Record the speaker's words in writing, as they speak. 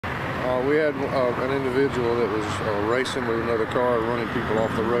We had an individual that was racing with another car, running people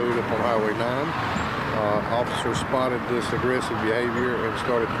off the road up on Highway 9. Officers spotted this aggressive behavior and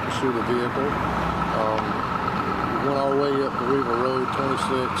started to pursue the vehicle. We went all the way up the Riva Road, 26,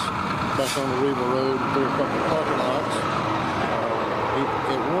 back on the Riva Road through a couple of parking lots.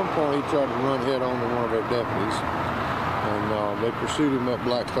 At one point, he tried to run head on to one of our deputies, and they pursued him up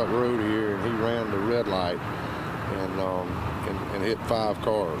Blackstock Road here, and he ran the red light and hit 5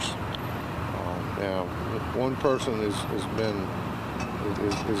 cars. Now, one person has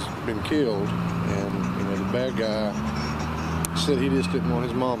been killed, and the bad guy said he just didn't want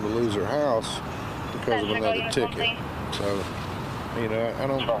his mom to lose her house because of another ticket. So, I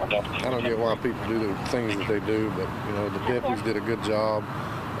don't get why people do the things that they do, but the deputies did a good job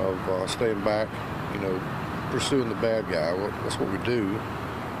of staying back, pursuing the bad guy. Well, that's what we do,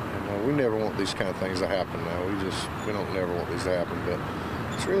 and we never want these kind of things to happen. Now, we don't never want these to happen, but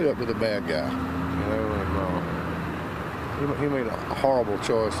it's really up to the bad guy, and he made a horrible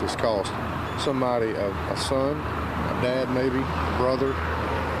choice that's cost somebody a son, a dad maybe, a brother,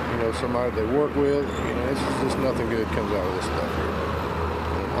 somebody they work with. It's just nothing good comes out of this stuff here.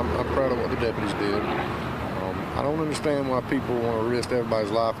 I'm proud of what the deputies did. I don't understand why people want to risk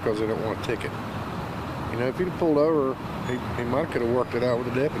everybody's life because they don't want a ticket. If he'd have pulled over, he might could have worked it out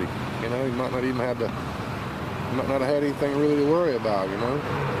with the deputy. He might not even have had anything really to worry about.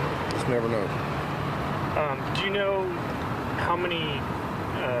 Just never know. Do you know how many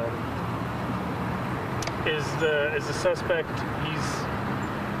is the suspect?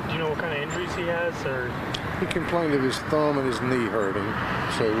 Do you know what kind of injuries he has, or? He complained of his thumb and his knee hurting,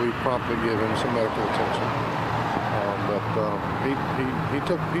 so we promptly gave him some medical attention. But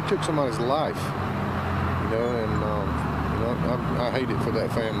he took somebody's life, and I hate it for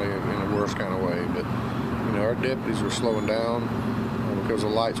that family in the worst kind of way. But our deputies were slowing down because the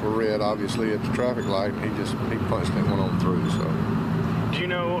lights were red, obviously at the traffic light, and he punched and went on through. So. Do you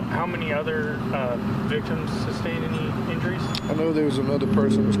know how many other victims sustained any injuries? I know there was another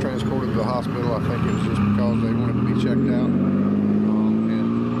person was transported to the hospital. I think it was just because they wanted to be checked out. And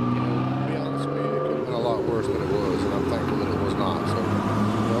to be honest with you, it could have been a lot worse than it was, and I'm thankful that it was not. So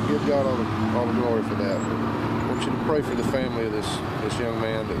I'll give God all the glory for that. But I want you to pray for the family of this young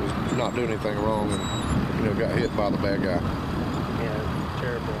man that was not doing anything wrong and got hit by the bad guy. Yeah,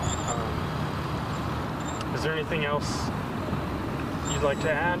 terrible. Is there anything else you'd like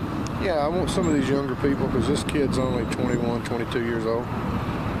to add? Yeah, I want some of these younger people, because this kid's only 21, 22 years old.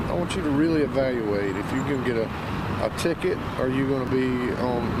 I want you to really evaluate if you can get a ticket, or you're going to be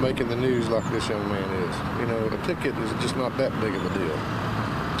making the news like this young man is. A ticket is just not that big of a deal.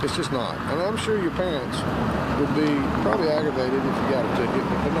 It's just not. And I'm sure your parents would be probably aggravated if you got a ticket,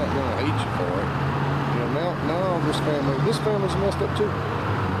 but they're not going to hate you for it. Now this family's messed up too.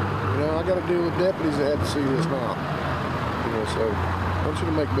 I got to deal with deputies that had to see this now. So I want you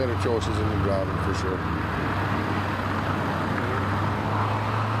to make better choices in your driving, for sure.